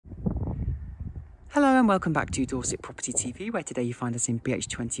Hello and welcome back to Dorset Property TV, where today you find us in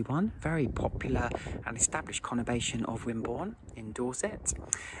BH21, very popular and established conurbation of Wimborne in Dorset.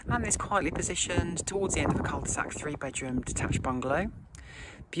 And it's quietly positioned towards the end of a cul-de-sac 3-bedroom detached bungalow,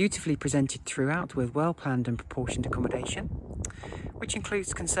 beautifully presented throughout with well-planned and proportioned accommodation, which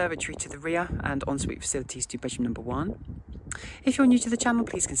includes conservatory to the rear and ensuite facilities to bedroom number 1. If you're new to the channel,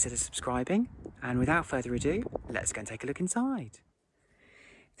 please consider subscribing. And without further ado, let's go and take a look inside.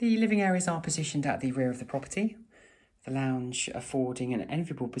 The living areas are positioned at the rear of the property, the lounge affording an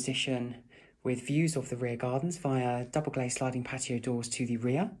enviable position with views of the rear gardens via double glazed sliding patio doors to the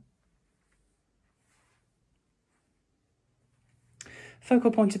rear.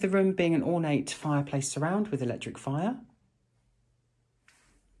 Focal point of the room being an ornate fireplace surround with electric fire.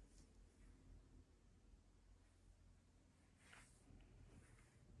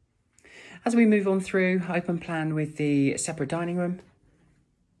 As we move on through, open plan with the separate dining room,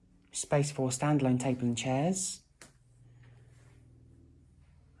 space for standalone table and chairs,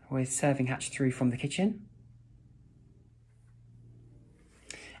 with serving hatch through from the kitchen.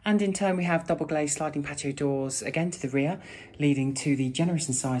 And in turn we have double glazed sliding patio doors again to the rear, leading to the generous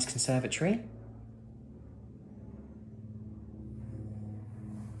in size conservatory.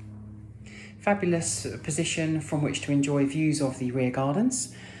 Fabulous position from which to enjoy views of the rear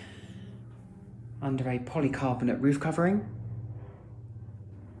gardens under a polycarbonate roof covering.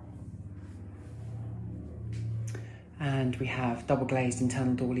 And we have double glazed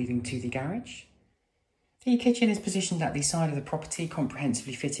internal door leading to the garage. The kitchen is positioned at the side of the property,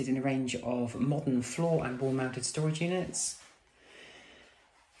 comprehensively fitted in a range of modern floor and wall mounted storage units.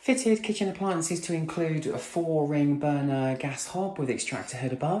 Fitted kitchen appliances to include a 4-ring burner gas hob with extractor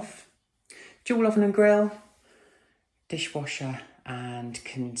hood above, dual oven and grill, dishwasher and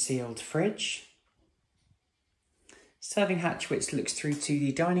concealed fridge. Serving hatch which looks through to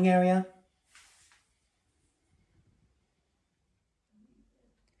the dining area.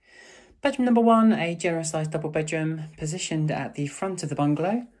 Bedroom number 1, a generous sized double bedroom positioned at the front of the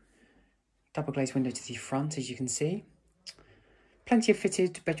bungalow. Double glazed window to the front, as you can see. Plenty of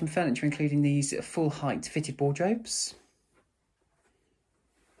fitted bedroom furniture, including these full height fitted wardrobes.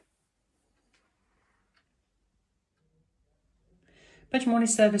 Bedroom 1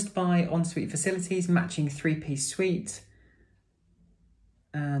 is serviced by ensuite facilities, matching 3-piece suite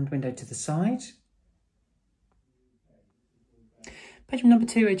and window to the side. Bedroom number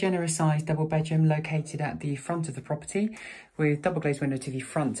 2, a generous sized double bedroom located at the front of the property with double glazed window to the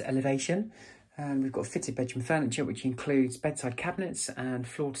front elevation. And we've got fitted bedroom furniture which includes bedside cabinets and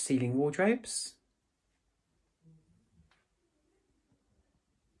floor to ceiling wardrobes.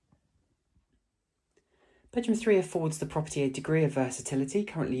 Bedroom 3 affords the property a degree of versatility,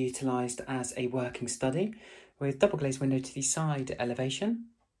 currently utilised as a working study with double glazed window to the side elevation.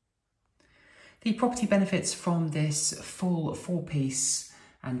 The property benefits from this full 4-piece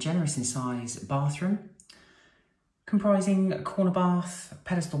and generous in size bathroom, comprising a corner bath,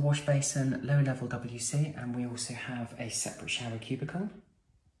 pedestal wash basin, low level WC, and we also have a separate shower cubicle.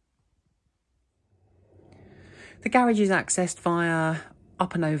 The garage is accessed via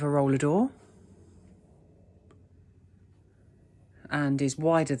up and over roller door and is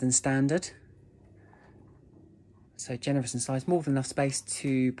wider than standard. So generous in size, more than enough space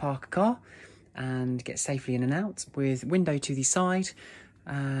to park a car and get safely in and out, with window to the side,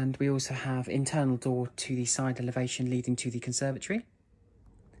 and we also have internal door to the side elevation leading to the conservatory.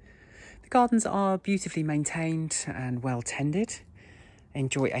 The gardens are beautifully maintained and well tended,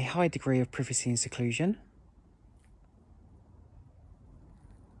 enjoy a high degree of privacy and seclusion.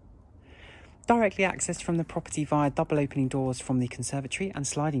 Directly accessed from the property via double opening doors from the conservatory and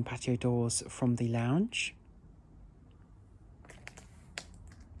sliding patio doors from the lounge.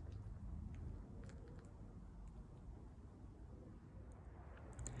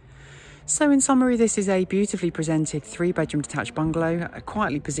 So in summary, this is a beautifully presented 3-bedroom detached bungalow,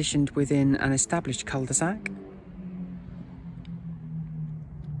 quietly positioned within an established cul-de-sac.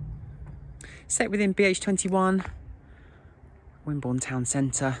 Set within BH21, Wimborne town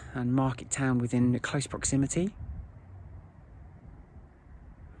centre and market town within close proximity.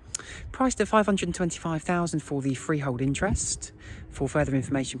 Priced at $525,000 for the freehold interest. For further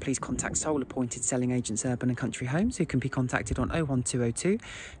information, please contact sole appointed selling agents Urban and Country Homes, who can be contacted on 01202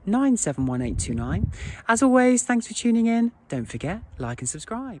 971829. As always, thanks for tuning in. Don't forget, like and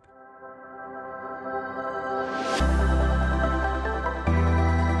subscribe.